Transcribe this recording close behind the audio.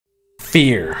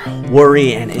Fear,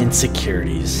 worry, and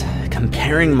insecurities.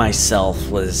 Comparing myself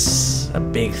was a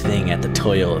big thing at the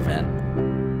Toyo event.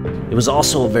 It was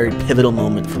also a very pivotal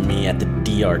moment for me at the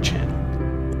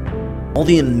DomRchannel. All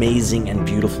the amazing and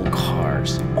beautiful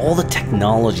cars, all the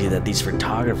technology that these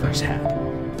photographers had.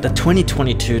 The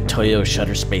 2022 Toyo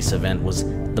Shutter Space event was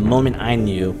the moment I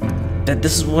knew that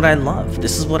this is what I love,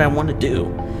 this is what I want to do.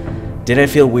 Did I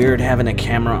feel weird having a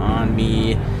camera on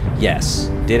me? Yes.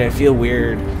 Did I feel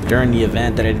weird during the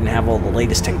event that I didn't have all the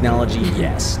latest technology?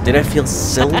 Yes. Did I feel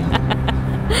silly? Yeah,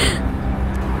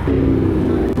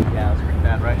 it was pretty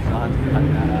bad, right, Sean?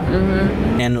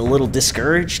 And a little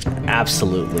discouraged?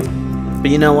 Absolutely. But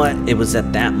you know what? It was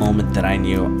at that moment that I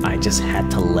knew I just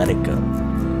had to let it go.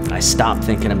 I stopped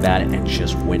thinking about it and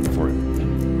just went for it.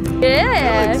 Yeah.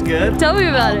 That looks good. Tell me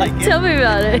about it. Tell me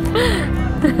about it.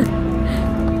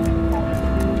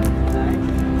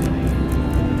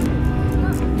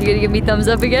 You gonna give me thumbs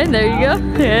up again? There you go.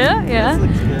 Yeah, yeah,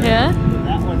 yeah.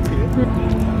 That one too.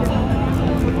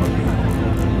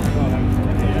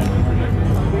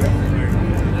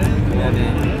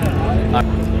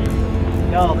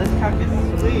 Yo, this truck is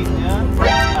sweet, man.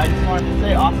 I just wanted to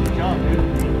say, awesome jump, dude.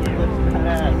 It looks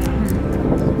badass.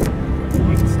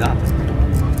 You can stop.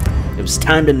 It was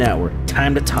time to network,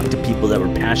 time to talk to people that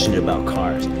were passionate about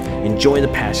cars, enjoy the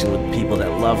passion with people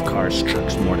that love cars,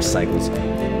 trucks, motorcycles,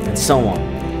 and so on.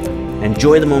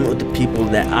 Enjoy the moment with the people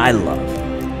that I love.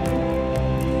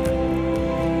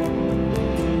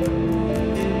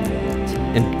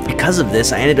 And because of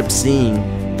this, I ended up seeing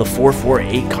the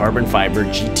 448 carbon fiber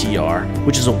GTR,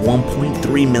 which is a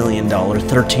 $1.3 million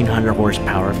 1300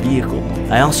 horsepower vehicle.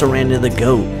 I also ran into the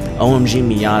GOAT,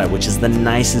 omgMiata, which is the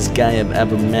nicest guy I've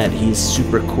ever met. He's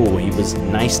super cool. He was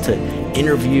nice to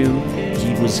interview.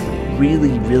 He was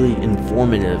really, really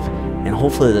informative, and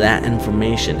hopefully that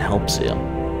information helps you.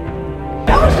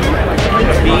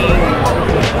 Being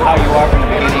how you are from the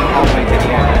beginning all the way to the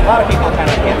end. A lot of people kind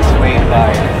of get swayed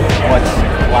by what's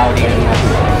cloudy and what's,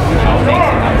 makes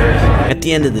and numbers. At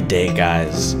the end of the day,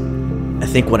 guys, I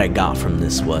think what I got from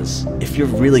this was, if you're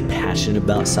really passionate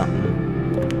about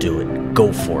something, do it.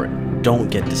 Go for it. Don't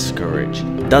get discouraged.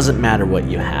 Doesn't matter what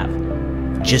you have.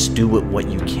 Just do it what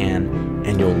you can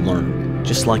and you'll learn.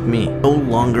 Just like me. No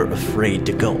longer afraid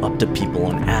to go up to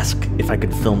people and ask if I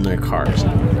could film their cars.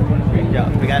 Great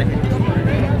job. We gotta hit this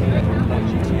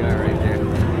GTR right there.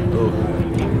 Oh.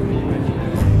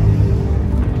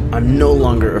 I'm no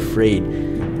longer afraid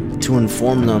to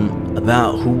inform them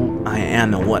about who I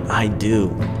am and what I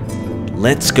do.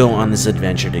 Let's go on this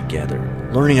adventure together,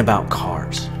 learning about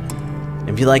cars.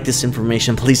 If you like this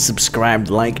information, please subscribe,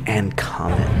 like, and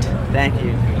comment. Thank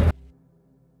you.